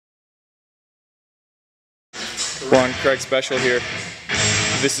We're on Craig's special here.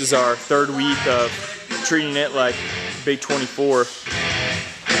 This is our third week of treating it like Big 24.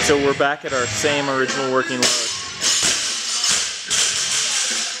 So we're back at our same original working load.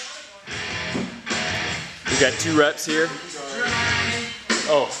 We got 2 reps here.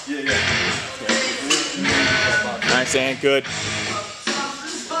 Oh, yeah. Nice and good.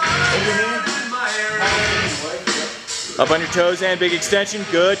 Up on your toes and big extension,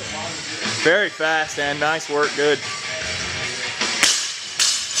 good. Very fast and nice work, good.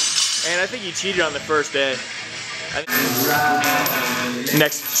 And I think you cheated on the first day.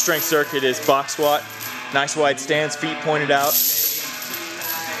 Next strength circuit is box squat. Nice wide stance, feet pointed out.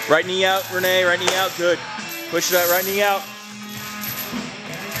 Right knee out, Renee, right knee out, good. Push it out, right knee out.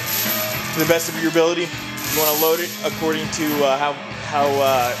 To the best of your ability. You want to load it according to how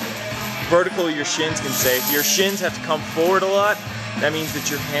vertical your shins can stay. If your shins have to come forward a lot, that means that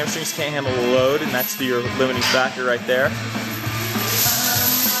your hamstrings can't handle the load, and that's your limiting factor right there.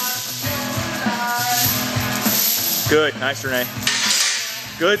 Good, nice Renee.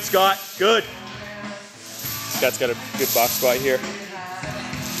 Good Scott, good. Scott's got a good box squat here.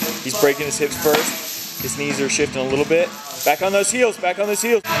 He's breaking his hips first. His knees are shifting a little bit. Back on those heels, back on those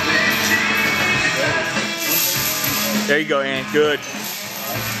heels. There you go, Ann, good.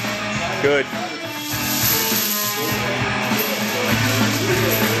 Good.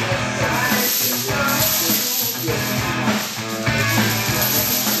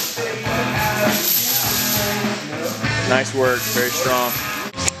 Nice work, very strong.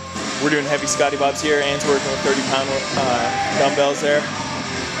 We're doing heavy Scotty Bobs here. Ann's working with 30-pound dumbbells there.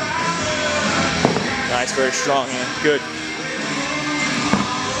 Nice, very strong, Ann, good.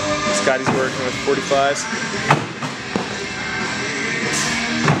 Scotty's working with 45s.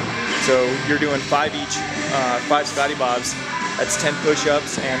 So you're doing 5 each, 5 Scotty Bobs. That's 10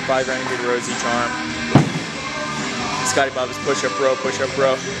 push-ups and 5 rounded rows each arm. Scotty Bob is push-up row, push-up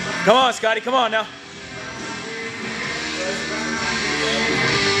row. Come on, Scotty, come on now.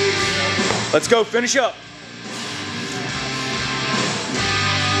 Let's go, finish up.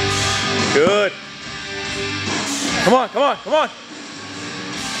 Good. Come on, come on, come on.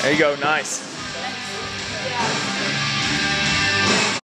 There you go, nice.